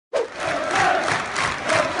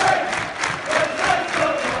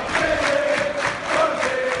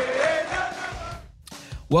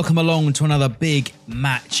Welcome along to another big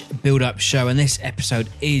match build-up show, and this episode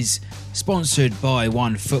is sponsored by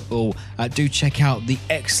OneFootball. Do check out the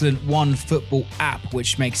excellent OneFootball app,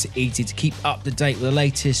 which makes it easy to keep up to date with the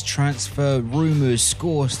latest transfer rumours,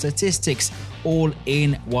 score, statistics, all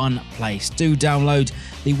in one place. Do download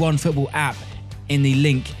the OneFootball app in the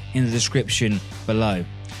link in the description below.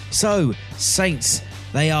 So, Saints,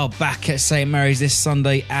 they are back at St Mary's this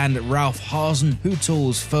Sunday, and Ralph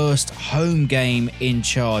Hasenhüttl's first home game in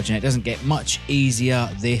charge, and it doesn't get much easier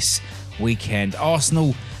this weekend.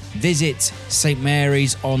 Arsenal visit St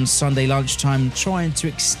Mary's on Sunday lunchtime, trying to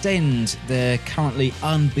extend their currently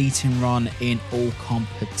unbeaten run in all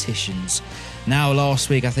competitions. Now, last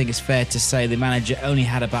week, I think it's fair to say the manager only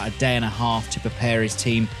had about a day and a half to prepare his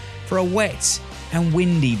team for a wet and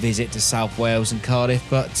windy visit to South Wales and Cardiff,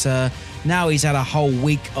 but now he's had a whole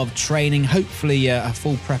week of training, hopefully a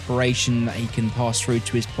full preparation that he can pass through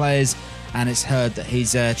to his players, and it's heard that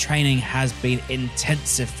his training has been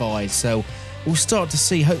intensified. So we'll start to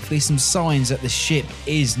see hopefully some signs that the ship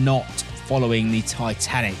is not following the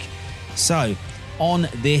Titanic. So on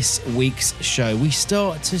this week's show, we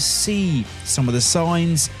start to see some of the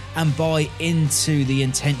signs and buy into the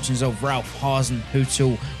intentions of Ralph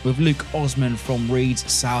Hasenhüttl with Luke Osman from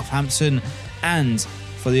Leeds, Southampton. And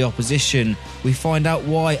for the opposition, we find out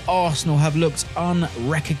why Arsenal have looked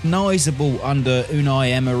unrecognisable under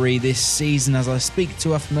Unai Emery this season, as I speak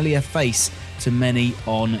to a familiar face to many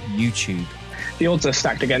on YouTube. The odds are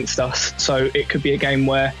stacked against us, so it could be a game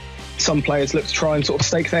where some players look to try and sort of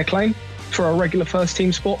stake their claim for a regular first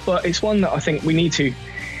team spot, but it's one that I think we need to.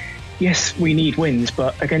 Yes, we need wins,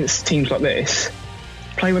 but against teams like this,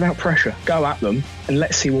 play without pressure, go at them, and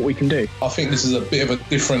let's see what we can do. I think this is a bit of a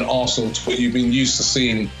different Arsenal to what you've been used to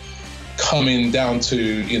seeing coming down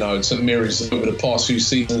to, St Mary's over the past few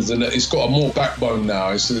seasons, and it's got a more backbone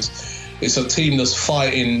now. It's a team that's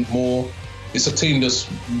fighting more. It's a team that's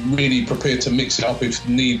really prepared to mix it up if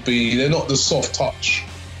need be. They're not the soft touch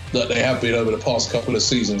that they have been over the past couple of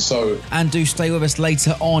seasons. And do stay with us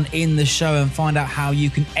later on in the show and find out how you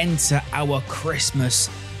can enter our Christmas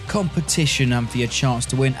competition and for your chance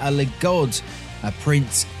to win a Legod, a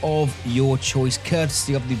print of your choice,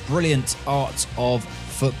 courtesy of the brilliant art of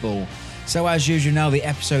football. So as usual, now the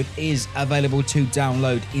episode is available to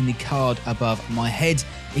download in the card above my head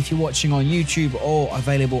if you're watching on YouTube, or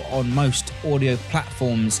available on most audio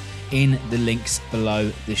platforms in the links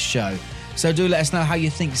below this show. So do let us know how you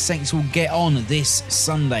think Saints will get on this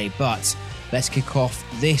Sunday. But let's kick off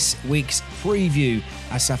this week's preview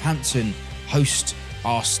as Southampton host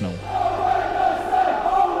Arsenal.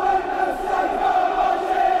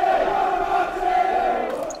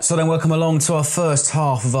 So then welcome along to our first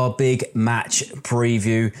half of our big match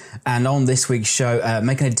preview. And on this week's show,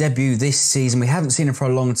 making a debut this season. We haven't seen him for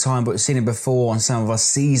a long time, but we've seen him before on some of our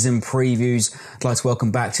season previews. I'd like to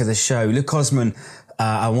welcome back to the show Luke Osman.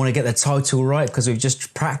 I want to get the title right because we've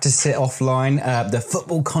just practiced it offline. The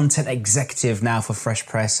football content executive now for Fresh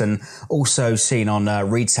Press, and also seen on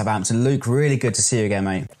Leeds Southampton. Luke, really good to see you again,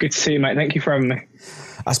 mate. Good to see you, mate. Thank you for having me.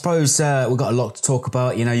 I suppose we've got a lot to talk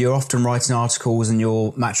about. You're often writing articles and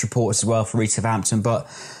your match reports as well for Leeds Southampton, but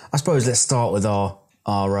I suppose let's start with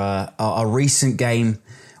our recent game.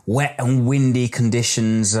 Wet and windy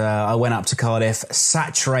conditions. I went up to Cardiff,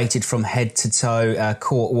 saturated from head to toe,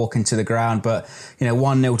 caught walking to the ground, but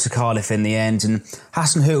 1-0 to Cardiff in the end. And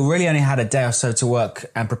Hasenhüttl really only had a day or so to work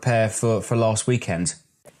and prepare for last weekend.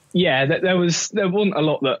 Yeah, there wasn't a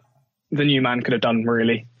lot that the new man could have done,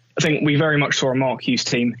 really. I think we very much saw a Mark Hughes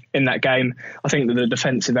team in that game. I think that the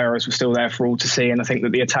defensive errors were still there for all to see, and I think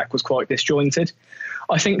that the attack was quite disjointed.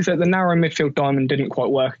 I think that the narrow midfield diamond didn't quite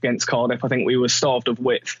work against Cardiff. I think we were starved of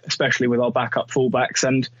width, especially with our backup fullbacks,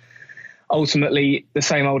 and ultimately the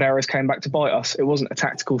same old errors came back to bite us. It wasn't a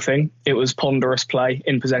tactical thing. It was ponderous play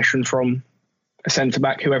in possession from a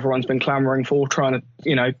centre-back who everyone's been clamouring for, trying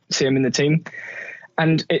to, see him in the team.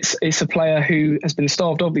 And it's a player who has been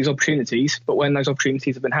starved of these opportunities, but when those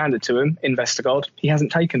opportunities have been handed to him in Vestergaard, he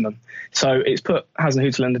hasn't taken them. So it's put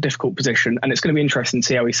Hasenhüttl in a difficult position, and it's going to be interesting to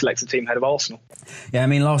see how he selects the team head of Arsenal. Yeah, I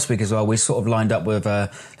mean, last week as well, we sort of lined up with,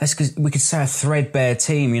 we could say a threadbare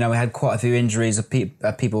team. We had quite a few injuries of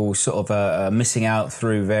people sort of missing out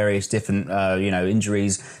through various different,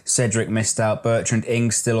 injuries. Cedric missed out, Bertrand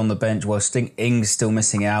Ings still on the bench, while Ings still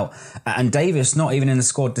missing out. And Davis not even in the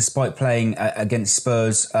squad despite playing against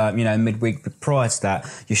Spurs, midweek prior to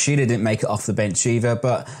that. Yoshida didn't make it off the bench either.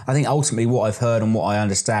 But I think ultimately what I've heard and what I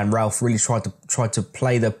understand, Ralph really tried to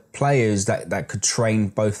play the players that could train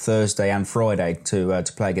both Thursday and Friday to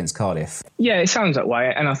play against Cardiff. Yeah, it sounds that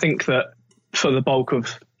way. And I think that for the bulk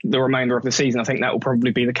of the remainder of the season, I think that will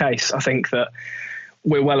probably be the case. I think that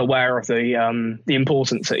we're well aware of the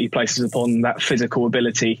importance that he places upon that physical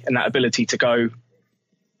ability and that ability to go,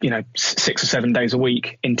 6 or 7 days a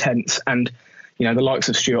week, intense. And, the likes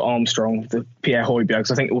of Stuart Armstrong, the Pierre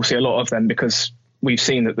Højbjergs, I think we'll see a lot of them because we've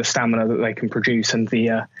seen that the stamina that they can produce and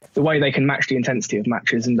the way they can match the intensity of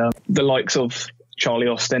matches, and the likes of Charlie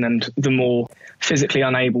Austin and the more physically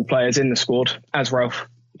unable players in the squad, as Ralph,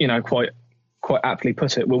 quite aptly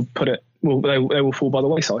put it, they will fall by the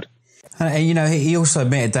wayside. And, he also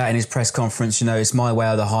admitted that in his press conference, it's my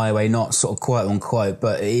way or the highway, not sort of quote unquote,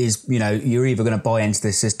 but it is, you're either going to buy into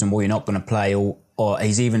this system or you're not going to play, or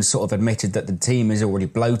he's even sort of admitted that the team is already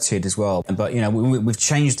bloated as well. But, we've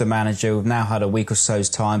changed the manager. We've now had a week or so's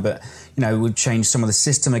time, but, we've changed some of the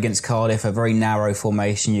system against Cardiff, a very narrow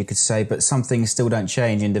formation, you could say, but some things still don't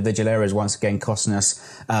change. Individual errors once again costing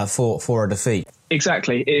us for a defeat.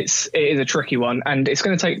 Exactly. It is a tricky one, and it's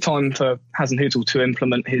going to take time for Hasenhüttl to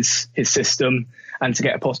implement his system and to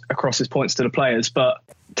get across his points to the players. But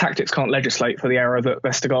tactics can't legislate for the error that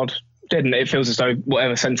Vestergaard did, and it feels as though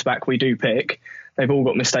whatever centre-back we do pick, they've all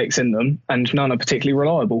got mistakes in them, and none are particularly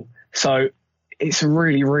reliable. So it's a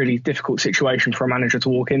really, really difficult situation for a manager to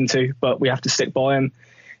walk into, but we have to stick by him,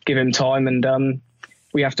 give him time, and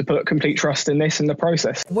we have to put complete trust in this and the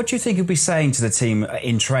process. What do you think he'll be saying to the team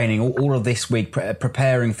in training all of this week,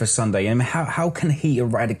 preparing for Sunday? I mean, how can he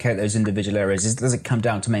eradicate those individual errors? Does it come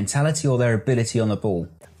down to mentality or their ability on the ball?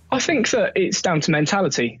 I think that it's down to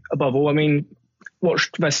mentality above all. I mean,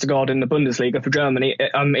 watched Vestergaard in the Bundesliga for Germany,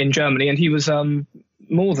 in Germany, and he was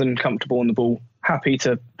more than comfortable on the ball, happy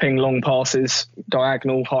to ping long passes,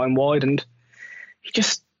 diagonal, high and wide, and he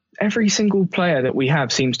just... Every single player that we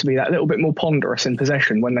have seems to be that little bit more ponderous in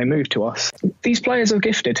possession when they move to us. These players are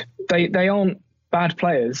gifted. They aren't bad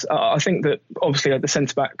players. I think that obviously the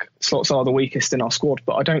centre-back slots are the weakest in our squad,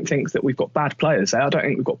 but I don't think that we've got bad players there. I don't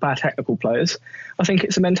think we've got bad technical players. I think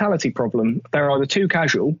it's a mentality problem. They're either too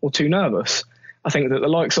casual or too nervous. I think that the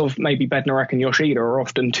likes of maybe Bednarek and Yoshida are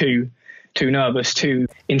often too nervous, too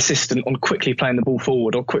insistent on quickly playing the ball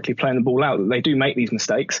forward or quickly playing the ball out, that they do make these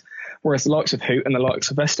mistakes. Whereas the likes of Hoot and the likes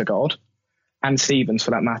of Vestergaard, and Stevens for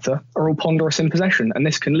that matter, are all ponderous in possession. And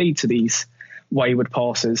this can lead to these wayward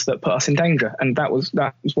passes that put us in danger. And that was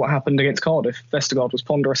what happened against Cardiff. Vestergaard was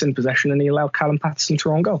ponderous in possession and he allowed Callum Patterson to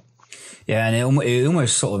run goal. Yeah, and it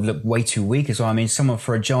almost sort of looked way too weak as well. I mean, someone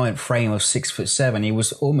for a giant frame of 6'7", he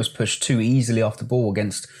was almost pushed too easily off the ball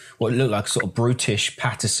against what looked like sort of brutish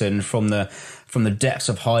Patterson from the depths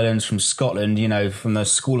of Highlands, from Scotland, from the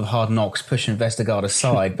school of hard knocks, pushing Vestergaard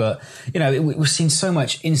aside. But, we've seen so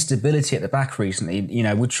much instability at the back recently.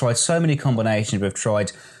 We've tried so many combinations. We've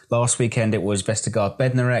tried last weekend, it was Vestergaard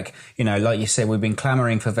Bednarek. Like you said, we've been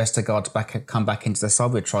clamouring for Vestergaard to come back into the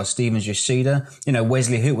side. We've tried Stevens Yoshida.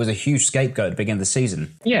 Wesley Hoot was a huge scapegoat at the beginning of the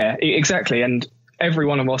season. Yeah, exactly. And every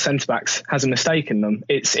one of our centre-backs has a mistake in them.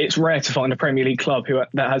 It's rare to find a Premier League club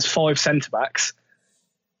that has 5 centre-backs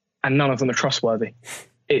and none of them are trustworthy.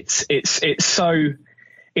 It's so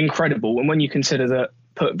incredible. And when you consider that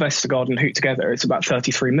put Vestergaard and Hoot together, it's about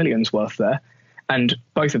 33 million's worth there. And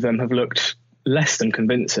both of them have looked less than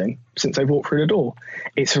convincing since they've walked through the door.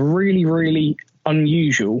 It's a really, really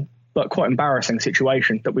unusual but quite embarrassing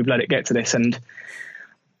situation that we've let it get to this. And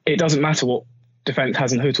it doesn't matter what defence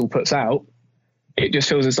Hasenhüttl puts out. It just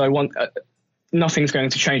feels as though nothing's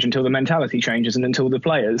going to change until the mentality changes and until the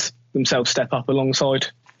players themselves step up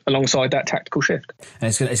alongside that tactical shift. And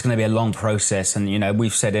it's going to be a long process. And,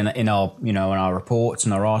 we've said in our reports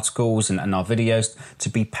and our articles and our videos to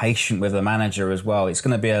be patient with the manager as well. It's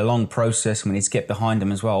going to be a long process and we need to get behind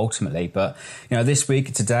him as well, ultimately. But, this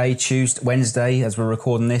week, today, Wednesday, as we're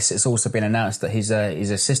recording this, it's also been announced that his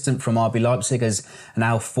assistant from RB Leipzig has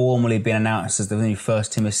now formally been announced as the new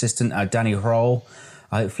first team assistant, Danny Hrol.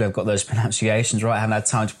 Hopefully I've got those pronunciations right. I haven't had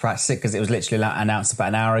time to practice it because it was literally announced about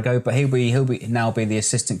an hour ago. But he'll now be the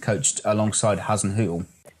assistant coach alongside Hasenhüttl.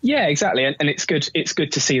 Yeah, exactly. And it's good. It's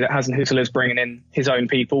good to see that Hasenhüttl is bringing in his own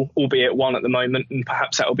people, albeit one at the moment, and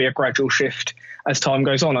perhaps that will be a gradual shift as time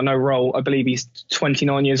goes on. I know Roll, I believe he's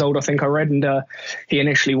 29 years old, I think I read, and he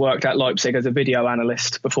initially worked at Leipzig as a video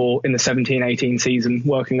analyst before in the 17-18 season,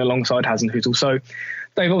 working alongside Hasenhüttl. So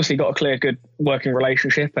they've obviously got a clear, good working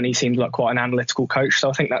relationship, and he seems like quite an analytical coach. So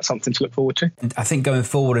I think that's something to look forward to. I think going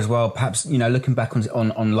forward as well, perhaps, looking back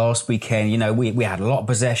on last weekend, we had a lot of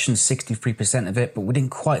possession, 63% of it, but we didn't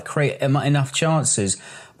quite create enough chances.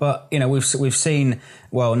 But, we've seen,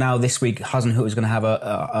 well, now this week, Hasenhüttl is going to have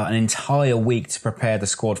an entire week to prepare the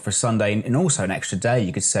squad for Sunday, and also an extra day,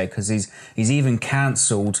 you could say, because he's even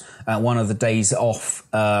cancelled one of the days off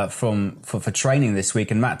for training this week.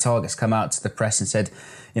 And Matt Targett's come out to the press and said,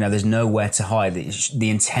 there's nowhere to high, the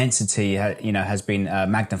intensity, has been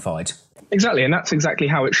magnified. Exactly, and that's exactly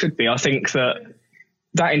how it should be. I think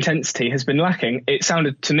that intensity has been lacking. It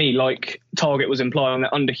sounded to me like Targett was implying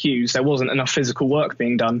that under Hughes there wasn't enough physical work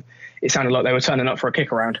being done. It sounded like they were turning up for a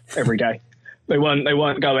kick around every day. They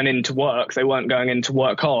weren't going into work. They weren't going in to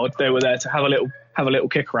work hard. They were there to have a little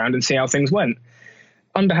kick around and see how things went.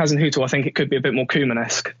 Under Hasenhüttl, I think it could be a bit more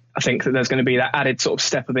Koeman-esque. I think that there's going to be that added sort of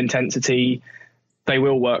step of intensity. They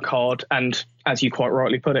will work hard, and as you quite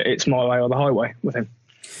rightly put it, it's my way or the highway with him.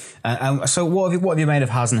 So what have you made of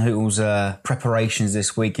Hasenhüttl's preparations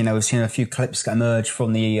this week? We've seen a few clips emerge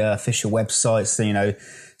from the official websites,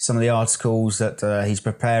 some of the articles that he's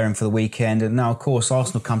preparing for the weekend. And now, of course,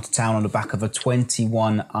 Arsenal come to town on the back of a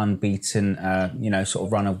 21 unbeaten, sort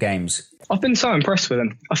of run of games. I've been so impressed with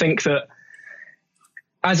him. I think that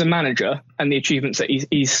as a manager and the achievements that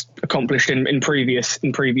he's accomplished in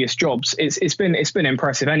previous jobs, it's been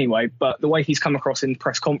impressive anyway. But the way he's come across in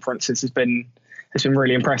press conferences has been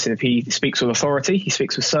really impressive. He speaks with authority, he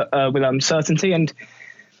speaks with certainty, and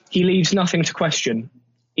he leaves nothing to question.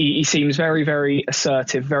 He seems very, very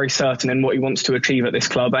assertive, very certain in what he wants to achieve at this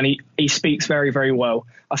club, and he speaks very, very well.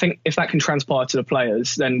 I think if that can transpire to the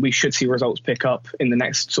players, then we should see results pick up in the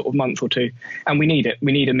next sort of month or two, and we need it.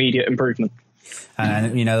 We need immediate improvement.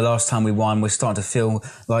 And, the last time we won, we're starting to feel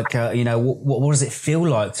like, what does it feel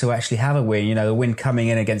like to actually have a win? The win coming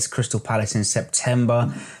in against Crystal Palace in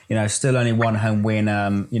September, still only one home win,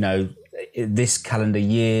 this calendar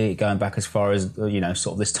year, going back as far as,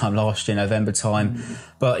 sort of this time last year, November time.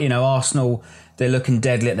 But, Arsenal, they're looking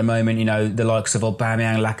deadly at the moment. The likes of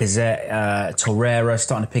Aubameyang, Lacazette, Torreira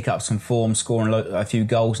starting to pick up some form, scoring a few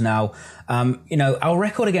goals now. Our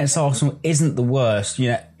record against Arsenal isn't the worst.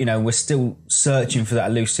 We're still searching for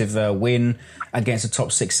that elusive win against a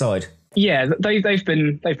top six side. Yeah, they've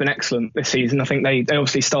been excellent this season. I think they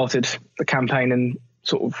obviously started the campaign in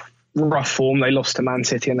sort of rough form. They lost to Man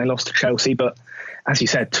City and they lost to Chelsea, but as you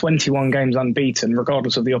said, 21 games unbeaten,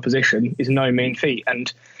 regardless of the opposition, is no mean feat.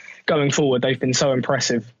 And going forward, they've been so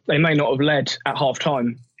impressive. They may not have led at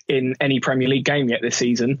half-time in any Premier League game yet this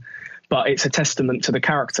season, but it's a testament to the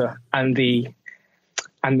character and the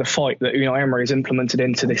fight that Unai Emery has implemented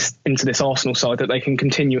into this Arsenal side, that they can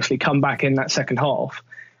continuously come back in that second half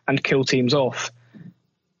and kill teams off.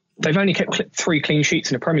 They've only kept 3 clean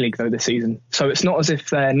sheets in the Premier League, though, this season. So it's not as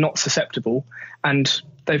if they're not susceptible. And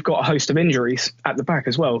they've got a host of injuries at the back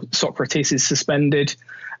as well. Socrates is suspended.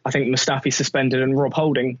 I think Mustafi's suspended, and Rob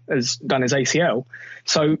Holding has done his ACL.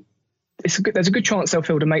 So there's a good chance they'll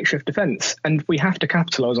field a makeshift defence. And we have to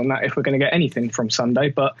capitalise on that if we're going to get anything from Sunday.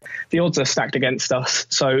 But the odds are stacked against us.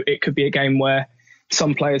 So it could be a game where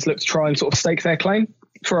some players look to try and sort of stake their claim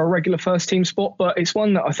for a regular first-team spot. But it's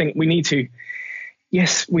one that I think we need to...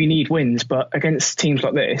 Yes, we need wins, but against teams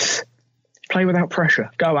like this, play without pressure,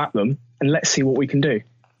 go at them, and let's see what we can do.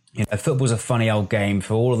 Football's a funny old game.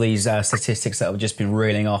 For all of these statistics that have just been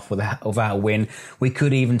reeling off without a win, we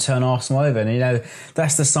could even turn Arsenal over. And,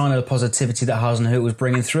 that's the sign of the positivity that Hasenhüttl was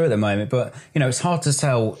bringing through at the moment. But, it's hard to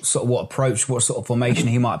tell sort of what approach, what sort of formation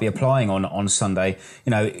he might be applying on Sunday.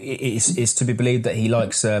 It's to be believed that he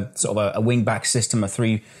likes sort of a wing-back system, a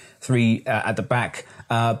three at the back.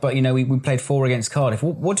 But, we played 4 against Cardiff.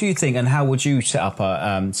 What do you think, and how would you set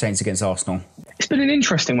up Saints against Arsenal? It's been an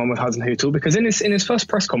interesting one with Hasenhüttl, because in his first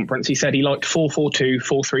press conference, he said he liked 4-4-2,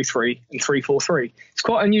 4-3-3 and 3-4-3. It's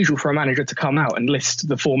quite unusual for a manager to come out and list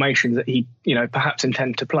the formations that he, perhaps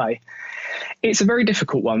intend to play. It's a very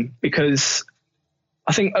difficult one, because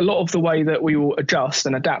I think a lot of the way that we will adjust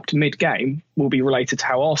and adapt mid-game will be related to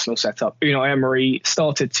how Arsenal set up. Unai Emery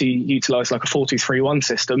started to utilise like a 4-2-3-1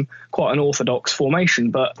 system, quite an orthodox formation,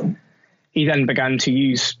 but he then began to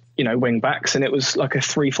use, wing backs, and it was like a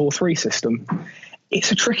 3-4-3 system.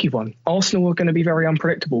 It's a tricky one. Arsenal are going to be very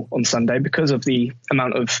unpredictable on Sunday because of the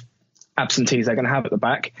amount of absentees they're going to have at the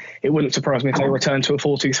back. It wouldn't surprise me if they return to a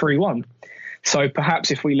 4-2-3-1. So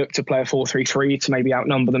perhaps if we look to play a 4-3-3 to maybe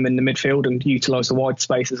outnumber them in the midfield and utilise the wide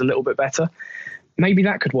spaces a little bit better, maybe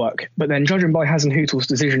that could work. But then, judging by Hasenhüttl's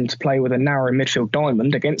decision to play with a narrow midfield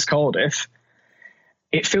diamond against Cardiff,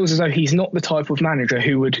 it feels as though he's not the type of manager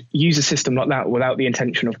who would use a system like that without the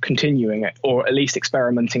intention of continuing it, or at least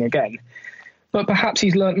experimenting again. But perhaps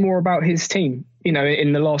he's learnt more about his team.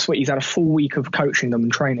 In the last week, he's had a full week of coaching them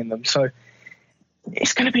and training them. So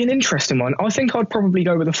it's going to be an interesting one. I think I'd probably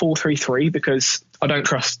go with a 4-3-3, because I don't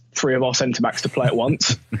trust 3 of our centre-backs to play at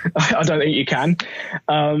once. I don't think you can.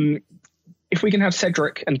 If we can have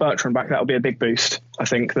Cedric and Bertrand back, that'll be a big boost. I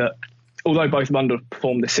think that, although both have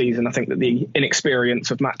underperformed this season, I think that the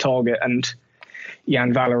inexperience of Matt Targett and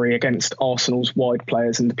Jan Valery against Arsenal's wide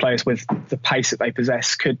players and the players with the pace that they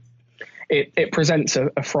possess it presents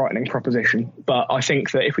a frightening proposition. But I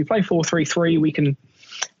think that if we play 4-3-3, we can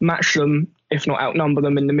match them, if not outnumber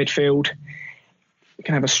them in the midfield. We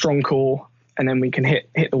can have a strong core, and then we can hit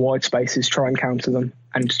the wide spaces, try and counter them,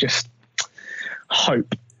 and just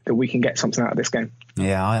hope that we can get something out of this game.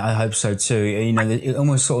 Yeah, I hope so too. You know, it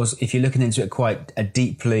almost sort of, if you're looking into it quite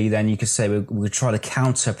deeply, then you could say we'll try to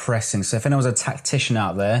counter pressing. So if anyone's a tactician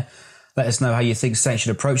out there, let us know how you think Saints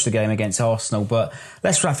should approach the game against Arsenal. But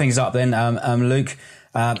let's wrap things up then. Luke,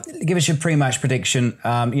 give us your pre-match prediction.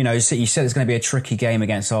 You know, so you said it's going to be a tricky game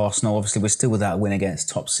against Arsenal. Obviously, we're still without a win against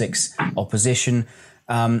top 6 opposition.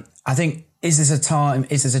 I think, is this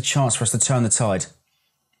a chance for us to turn the tide?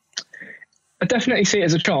 I definitely see it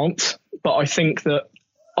as a chance, but I think that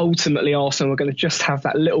ultimately Arsenal are going to just have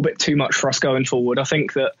that little bit too much for us going forward. I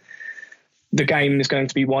think that the game is going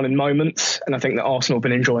to be won in moments, and I think that Arsenal have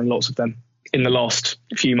been enjoying lots of them in the last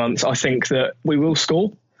few months. I think that we will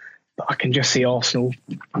score, but I can just see Arsenal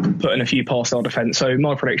putting a few past our defence. So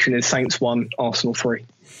my prediction is Saints 1, Arsenal 3.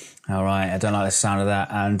 All right, I don't like the sound of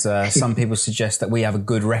that. And some people suggest that we have a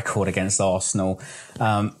good record against Arsenal.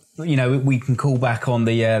 You know, we can call back on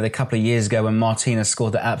the couple of years ago when Martinez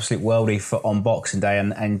scored the absolute worldie on Boxing Day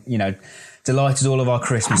and you know, delighted all of our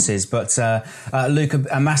Christmases. But Luke,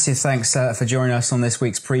 a massive thanks for joining us on this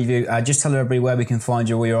week's preview. Just tell everybody where we can find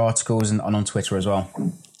you, all your articles, and on Twitter as well.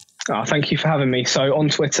 Thank you for having me. So on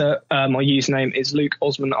Twitter, my username is Luke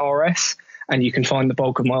Osman RS, and you can find the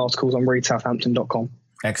bulk of my articles on readsouthampton.com.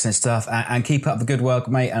 Excellent stuff. And keep up the good work,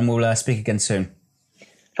 mate, and we'll speak again soon.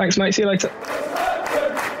 Thanks, mate. See you later.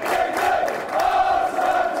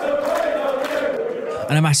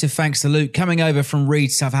 And a massive thanks to Luke coming over from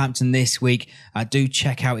Reed Southampton this week. Do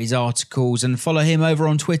check out his articles and follow him over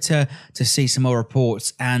on Twitter to see some more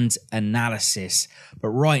reports and analysis. But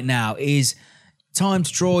right now is time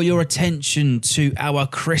to draw your attention to our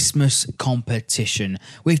Christmas competition.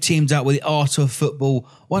 We've teamed up with the Art of Football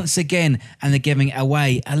once again, and they're giving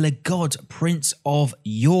away a Lagod print of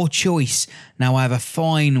your choice. Now, I have a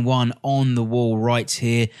fine one on the wall right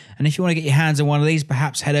here, and if you want to get your hands on one of these,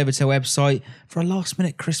 perhaps head over to our website for a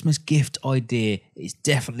last-minute Christmas gift idea. It's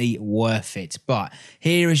definitely worth it. But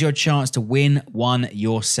here is your chance to win one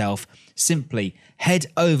yourself. Simply head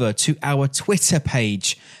over to our Twitter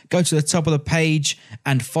page, go to the top of the page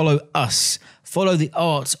and follow us. Follow the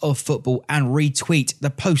Art of Football and retweet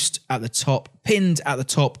the post at the top, pinned at the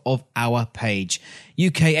top of our page.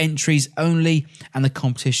 UK entries only, and the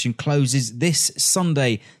competition closes this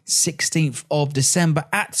Sunday, 16th of December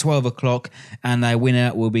at 12 o'clock, and their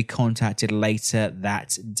winner will be contacted later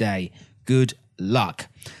that day. Good luck.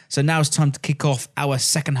 So now it's time to kick off our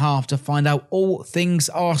second half to find out all things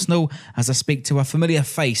Arsenal as I speak to a familiar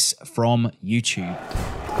face from YouTube.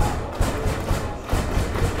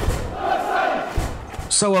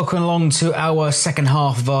 So welcome along to our second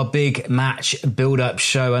half of our big match build-up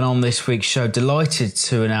show, and on this week's show, delighted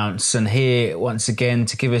to announce and here once again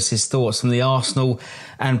to give us his thoughts on the Arsenal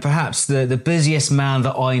and perhaps the busiest man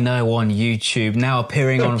that I know on YouTube, now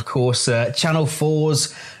appearing on, of course, Channel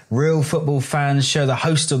 4's Real Football Fans show, the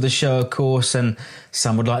host of the show, of course, and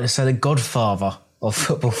some would like to say the godfather of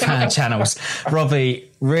football fan channels.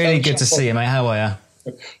 Robbie, really good to see you, mate. How are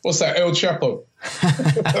you? What's that, El Chapo?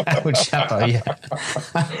 El Chapo,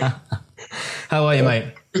 yeah. How are you, mate?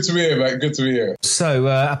 Good to be here, mate. Good to be here. So,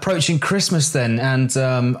 approaching Christmas then, and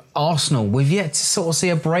Arsenal, we've yet to sort of see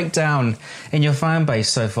a breakdown in your fan base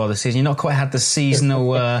so far this season. You've not quite had the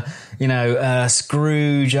seasonal,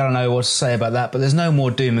 Scrooge. I don't know what to say about that, but there's no more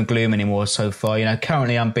doom and gloom anymore so far. You know,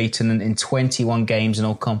 currently unbeaten in 21 games in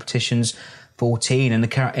all competitions, 14 in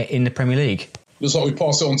the Premier League. Looks like we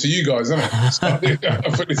pass it on to you guys, isn't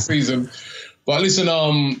it? For this season. But listen,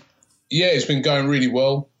 it's been going really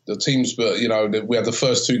well. The teams, but we had the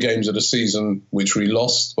first 2 games of the season which we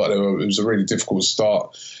lost, but it was a really difficult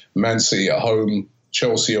start. Man City at home,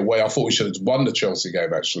 Chelsea away. I thought we should have won the Chelsea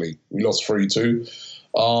game. Actually, we lost 3-2,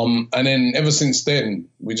 and then ever since then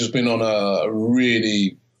we've just been on a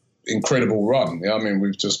really incredible run. I mean,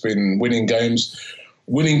 we've just been winning games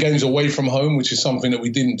away from home, which is something that we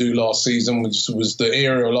didn't do last season, which was the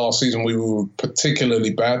area of last season we were particularly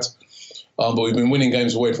bad. But we've been winning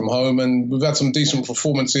games away from home, and we've had some decent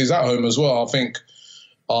performances at home as well. I think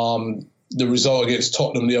the result against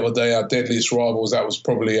Tottenham the other day, our deadliest rivals, that was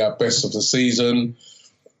probably our best of the season.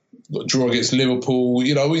 The draw against Liverpool,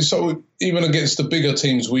 so even against the bigger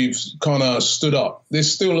teams, we've kind of stood up.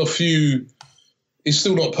 There's still a few, it's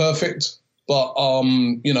still not perfect, but,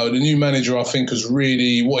 the new manager, I think, has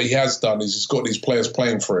really, what he has done is he's got these players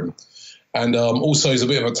playing for him. And also he's a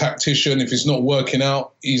bit of a tactician. If it's not working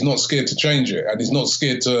out, he's not scared to change it. And he's not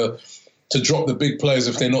scared to to drop the big players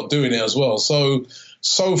if they're not doing it as well. So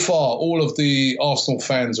far, all of the Arsenal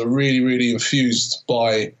fans are really, really infused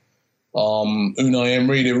by Unai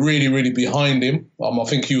Emery. They're really, really behind him. I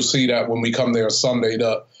think you'll see that when we come there on Sunday,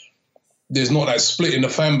 that there's not that split in the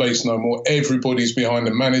fan base no more. Everybody's behind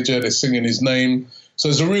the manager. They're singing his name. So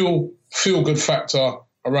there's a real feel-good factor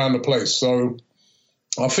around the place. So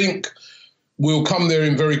I think we'll come there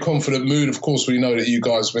in very confident mood. Of course, we know that you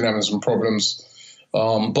guys have been having some problems.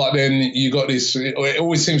 But then you got this, it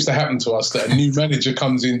always seems to happen to us that a new manager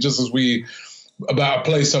comes in just as we about to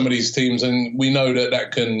play some of these teams, and we know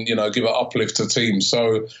that can, give an uplift to teams.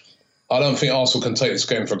 So I don't think Arsenal can take this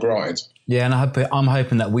game for granted. Yeah, and I'm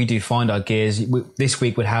hoping that we do find our gears. This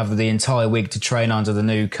week we'd have the entire week to train under the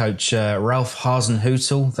new coach, Ralph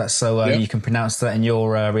Hasenhüttl. That's so you can pronounce that in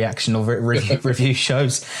your reaction or review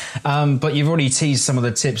shows. But you've already teased some of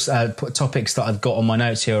the topics that I've got on my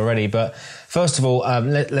notes here already. But first of all,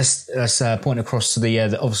 let's point across to the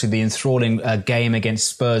obviously the enthralling game against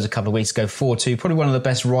Spurs a couple of weeks ago, 4-2. Probably one of the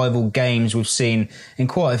best rival games we've seen in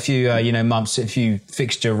quite a few months, a few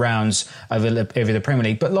fixture rounds over the Premier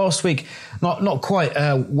League. But last week, not quite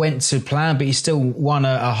went to plan, but he still won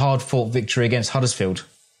a hard-fought victory against Huddersfield.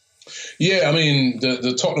 Yeah, I mean,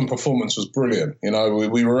 the Tottenham performance was brilliant.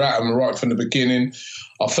 We were at them right from the beginning.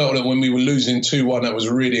 I felt that when we were losing 2-1, that was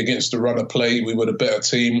really against the run of play. We were the better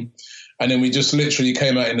team. And then we just literally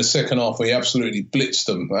came out in the second half. We absolutely blitzed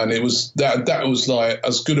them. And it was that was like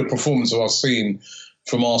as good a performance as I've seen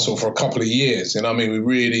from Arsenal for a couple of years. And I mean, we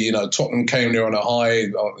really, Tottenham came there on a high.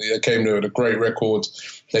 They came there with a great record.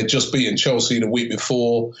 They'd just beaten Chelsea the week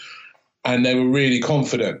before, and they were really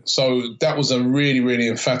confident. So that was a really, really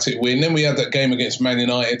emphatic win. Then we had that game against Man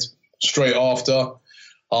United straight after.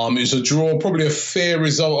 It was a draw, probably a fair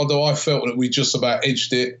result, although I felt that we just about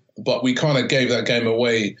edged it. But we kind of gave that game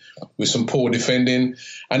away with some poor defending.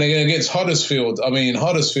 And again, against Huddersfield,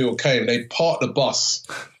 Huddersfield came, they parked the bus.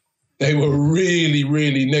 They were really,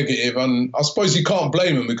 really negative. And I suppose you can't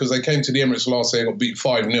blame them because they came to the Emirates last year and got beat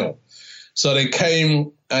 5-0. So they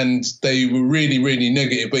came and they were really, really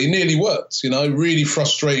negative. But it nearly worked, really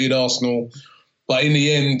frustrated Arsenal. But in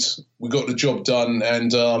the end, we got the job done.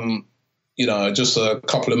 And, just a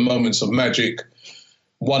couple of moments of magic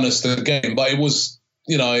won us the game. But it was,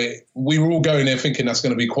 we were all going there thinking that's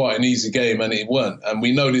going to be quite an easy game, and it weren't. And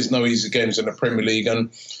we know there's no easy games in the Premier League. And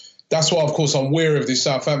that's why, of course, I'm wary of this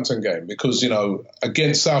Southampton game because,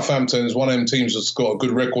 against Southampton is one of them teams that's got a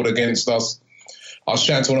good record against us. I was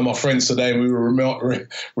chatting to one of my friends today, and we were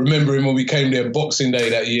remembering when we came there Boxing Day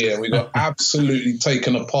that year, and we got absolutely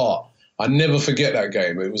taken apart. I never forget that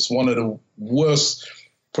game. It was one of the worst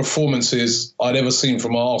performances I'd ever seen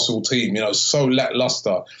from our Arsenal team, so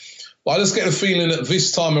lackluster. But I just get the feeling that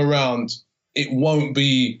this time around, it won't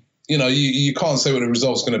be, you can't say what the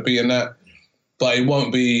result's going to be in that, but it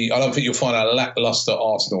won't be, I don't think you'll find a lackluster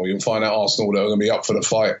Arsenal. You'll find out Arsenal that are going to be up for the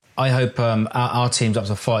fight. I hope our team's up for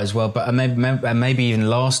the fight as well. But maybe even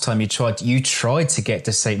last time you tried to get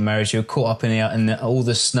to St. Mary's, you were caught up in all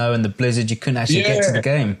the snow and the blizzard. You couldn't actually get to the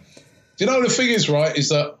game. The thing is, right, is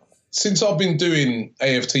that since I've been doing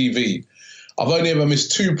AFTV, I've only ever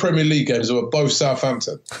missed 2 Premier League games that were both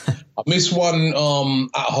Southampton. I missed one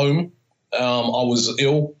at home. I was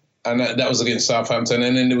ill, and that was against Southampton.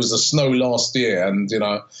 And then there was the snow last year. And,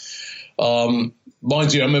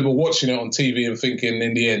 mind you, I remember watching it on TV and thinking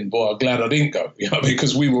in the end, boy, I'm glad I didn't go,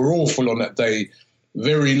 because we were awful on that day.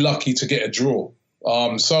 Very lucky to get a draw.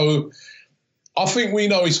 So I think we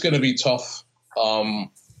know it's going to be tough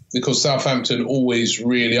because Southampton always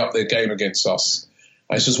really up their game against us.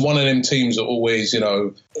 It's just one of them teams that always, been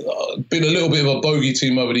a little bit of a bogey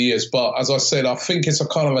team over the years. But as I said, I think it's a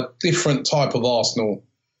kind of a different type of Arsenal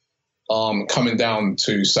coming down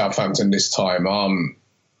to Southampton this time.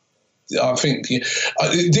 I think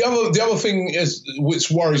the other thing is,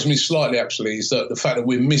 which worries me slightly actually, is that the fact that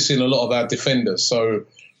we're missing a lot of our defenders. So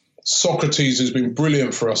Socrates has been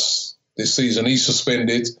brilliant for us this season. He's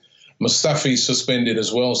suspended. Mustafi's suspended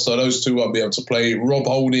as well. So those two won't be able to play. Rob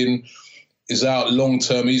Holding is out long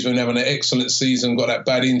term. He's been having an excellent season, got that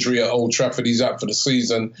bad injury at Old Trafford. He's out for the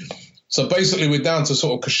season. So basically we're down to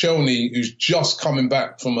sort of Koscielny, who's just coming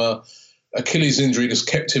back from a Achilles injury that's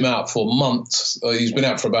kept him out for months. He's been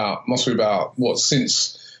out for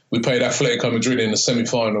since we played Atletico Madrid in the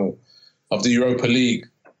semi-final of the Europa League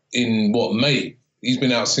in May. He's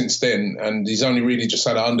been out since then, and he's only really just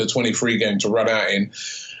had an under-23 game to run out in.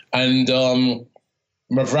 And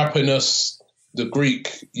Mavropanos, the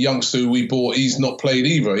Greek youngster who we bought, he's not played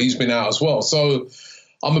either. He's been out as well. So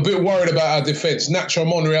I'm a bit worried about our defence. Nacho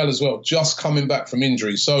Monreal as well, just coming back from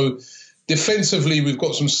injury. So defensively, we've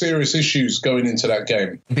got some serious issues going into that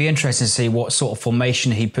game. It'd be interesting to see what sort of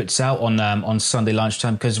formation he puts out on Sunday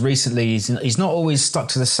lunchtime, because recently he's not always stuck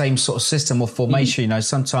to the same sort of system or formation. You know,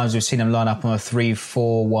 sometimes we've seen him line up on a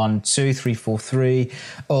 3-4-1-2, 3-4-3,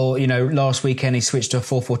 or, you know, last weekend he switched to a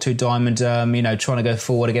 4-4-2 diamond, you know, trying to go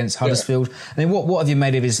forward against Huddersfield. I mean, what have you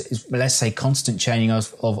made of his, let's say, constant changing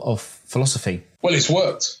of philosophy? Well, it's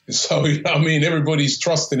worked. So, I mean, everybody's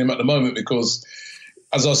trusting him at the moment because,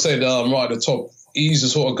 as I said right at the top, he's the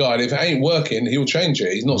sort of guy that if it ain't working, he'll change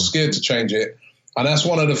it. He's not scared to change it. And that's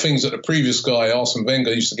one of the things that the previous guy, Arsene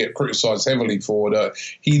Wenger, used to get criticised heavily for. That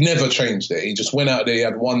he never changed it. He just went out there, he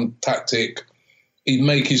had one tactic. He'd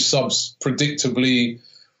make his subs predictably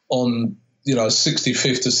on, you know,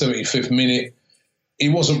 65th to 75th minute. He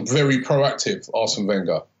wasn't very proactive, Arsene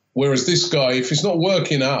Wenger. Whereas this guy, if it's not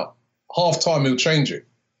working out, half time he'll change it.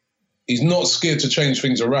 He's not scared to change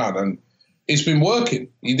things around. And it's been working.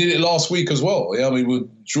 He did it last week as well. Yeah, we were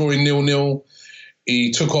drawing 0-0.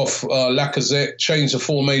 He took off Lacazette, changed the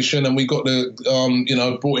formation, and we got the, you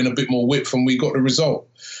know, brought in a bit more width, and we got the result.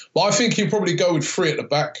 But I think he'll probably go with 3 at the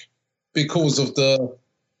back because of the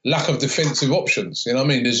lack of defensive options. You know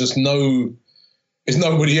what I mean? There's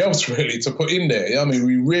nobody else really to put in there. I mean,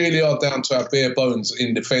 we really are down to our bare bones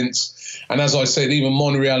in defence. And as I said, even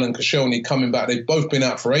Monreal and Koscielny coming back, they've both been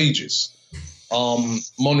out for ages.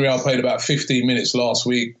 Monreal played about 15 minutes last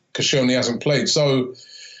week. Koscielny hasn't played. So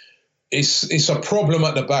it's a problem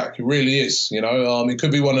at the back. It really is. You know, it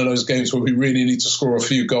could be one of those games where we really need to score a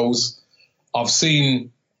few goals. I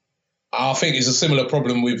think it's a similar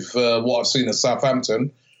problem with what I've seen at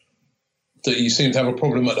Southampton, that you seem to have a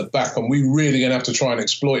problem at the back, and we're really going to have to try and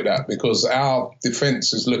exploit that because our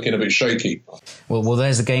defence is looking a bit shaky. Well,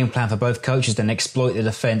 there's a game plan for both coaches then, exploit the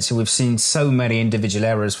defence. We've seen so many individual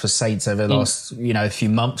errors for Saints over the last, you know, few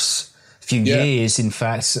months, few years, in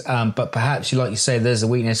fact. But perhaps, like you say, there's a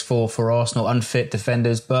weakness for Arsenal, unfit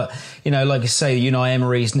defenders. But, you know, like you say, Unai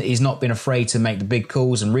Emery, he's not been afraid to make the big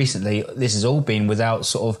calls. And recently, this has all been without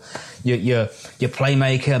sort of your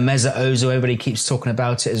playmaker, Mesut Ozil. Everybody keeps talking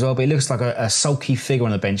about it as well. But he looks like a sulky figure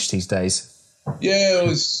on the bench these days.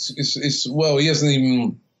 Yeah, well, he hasn't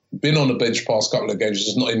even been on the bench past couple of games. He's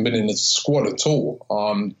just not even been in the squad at all.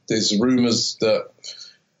 There's rumours that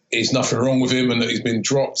there's nothing wrong with him and that he's been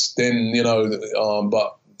dropped. Then, you know,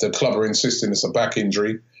 but the club are insisting it's a back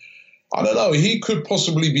injury. I don't know. He could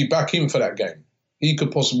possibly be back in for that game. He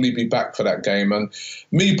could possibly be back for that game. And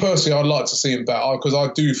me personally, I'd like to see him back because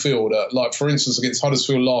I do feel that, like, for instance, against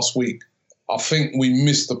Huddersfield last week, I think we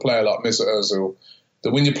missed a player like Mesut Ozil.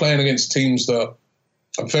 That when you're playing against teams that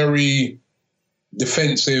are very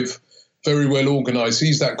defensive, very well organised,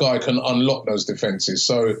 he's that guy who can unlock those defences.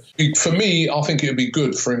 So for me, I think it would be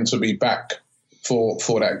good for him to be back for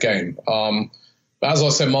that game. But as I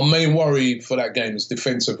said, my main worry for that game is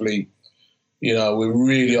defensively. You know, we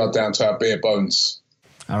really are down to our bare bones.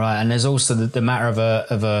 All right, and there's also the matter of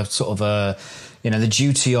a sort of a, you know, the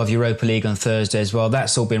duty of Europa League on Thursday as well.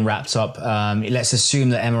 That's all been wrapped up. Let's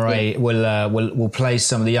assume that Emery will play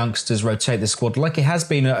some of the youngsters, rotate the squad like it has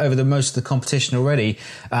been over the most of the competition already.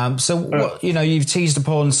 What, you know, you've teased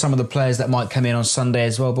upon some of the players that might come in on Sunday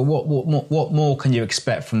as well. But what more can you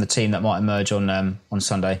expect from the team that might emerge on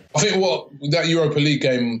Sunday? I think that Europa League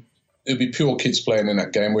game, it'll be pure kids playing in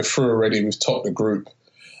that game. We're through already. We've topped the group.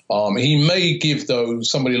 He may give, though,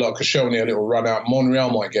 somebody like Koscielny a little run out. Monreal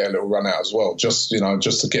might get a little run out as well, just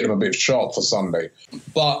to get them a bit sharp for Sunday.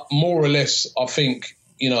 But more or less, I think,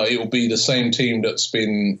 you know, it will be the same team that's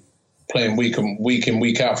been playing week in,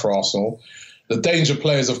 week out for Arsenal. The danger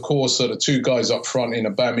players, of course, are the 2 guys up front in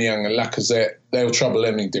Aubameyang and Lacazette. They'll trouble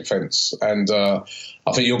any defence. And I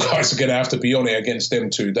think your guys are going to have to be on it against them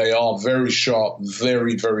too. They are very sharp,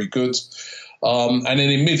 very, very good. And then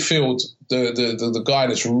in midfield, the guy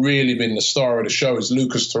that's really been the star of the show is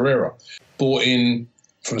Lucas Torreira, brought in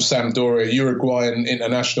from Sampdoria, Uruguayan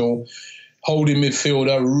international, holding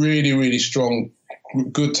midfielder, really, really strong,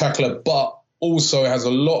 good tackler, but also has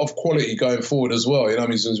a lot of quality going forward as well. You know,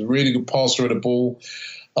 he's a really good passer of the ball.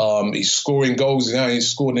 He's scoring goals. You know,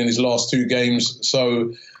 he's scored in his last 2 games.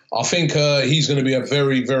 So I think he's going to be a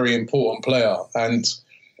very, very important player. And,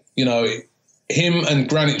 you know, him and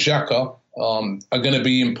Granit Xhaka are going to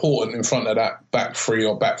be important in front of that back 3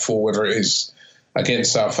 or back 4, whether it is,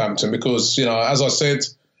 against Southampton. Because, you know, as I said, a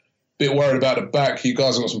bit worried about the back. You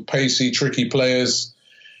guys have got some pacey, tricky players.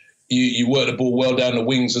 You work the ball well down the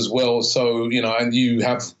wings as well. So, you know, and you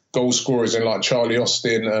have goal scorers in like Charlie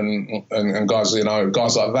Austin and guys, you know,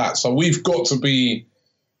 guys like that. So we've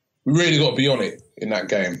really got to be on it. in that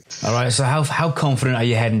game. All right, so how confident are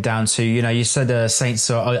you heading down to? You know, you said Saints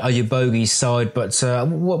are your bogey side, but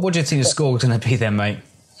what do you think the score's going to be then, mate?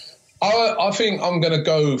 I think I'm going to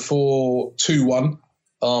go for 2-1.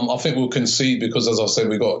 I think we'll concede because, as I said,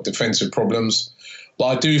 we've got defensive problems. But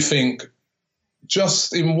I do think,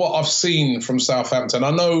 just in what I've seen from Southampton,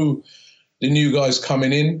 I know the new guy's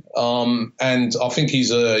coming in, and I think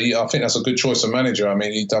I think that's a good choice of manager. I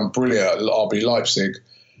mean, he's done brilliant at RB Leipzig,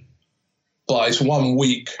 but it's 1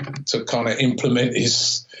 week to kind of implement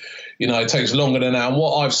his. You know, it takes longer than that. And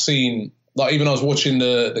what I've seen, like even I was watching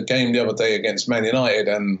the game the other day against Man United,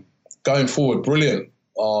 and going forward, brilliant.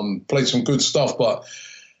 Played some good stuff, but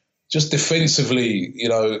just defensively, you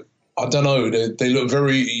know, I don't know. They look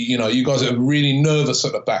very, you know, you guys are really nervous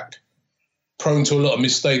at the back, prone to a lot of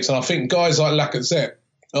mistakes. And I think guys like Lacazette,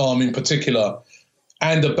 in particular,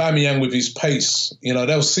 and Aubameyang with his pace, you know,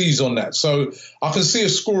 they'll seize on that. So I can see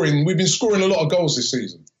us scoring. We've been scoring a lot of goals this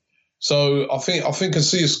season. So I think I can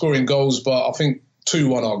see us scoring goals, but I think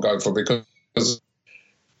 2-1 I'll go for, because,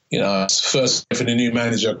 you know, it's first for the new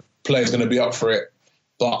manager, players going to be up for it.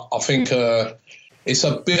 But I think it's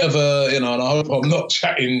a bit of a, you know, and I hope I'm not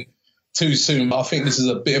chatting too soon, but I think this is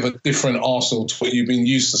a bit of a different Arsenal to what you've been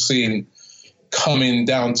used to seeing coming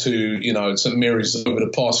down to, you know, St Mary's over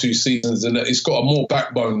the past few seasons. And it's got a more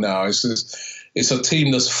backbone now. It's a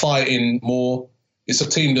team that's fighting more. It's a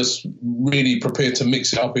team that's really prepared to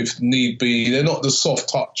mix it up if need be. They're not the soft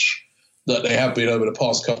touch that they have been over the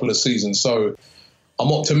past couple of seasons. So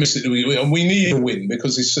I'm optimistic that we need a win,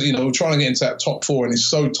 because it's, you know, we're trying to get into that top four and it's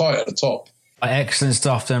so tight at the top. Excellent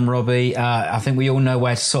stuff then, Robbie. I think we all know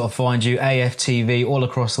where to sort of find you, AFTV, all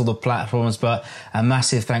across all the platforms, but a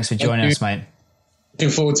massive thanks for joining us, mate. Looking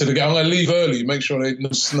forward to the game. I'm going to leave early, make sure there's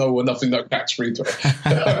no snow or nothing that catch me.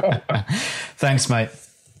 Thanks, mate.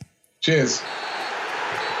 Cheers.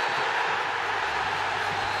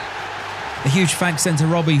 A huge thanks then to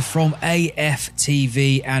Robbie from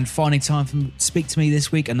AFTV and finding time to speak to me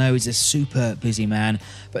this week. I know he's a super busy man,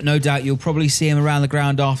 but no doubt you'll probably see him around the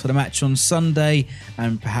ground after the match on Sunday,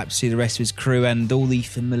 and perhaps see the rest of his crew and all the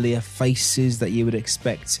familiar faces that you would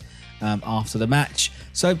expect after the match.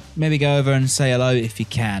 So maybe go over and say hello if you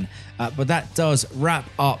can. But that does wrap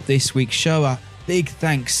up this week's show. A big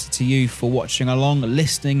thanks to you for watching along,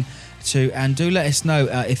 listening to, and do let us know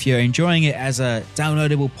if you're enjoying it as a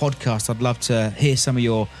downloadable podcast. I'd love to hear some of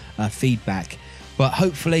your feedback. But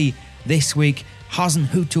hopefully this week Hazen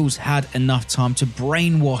Hüttel's had enough time to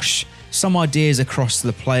brainwash some ideas across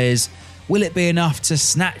the players. Will it be enough to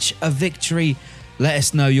snatch a victory? Let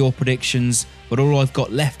us know your predictions, but all I've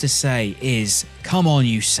got left to say is, come on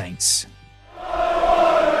you Saints.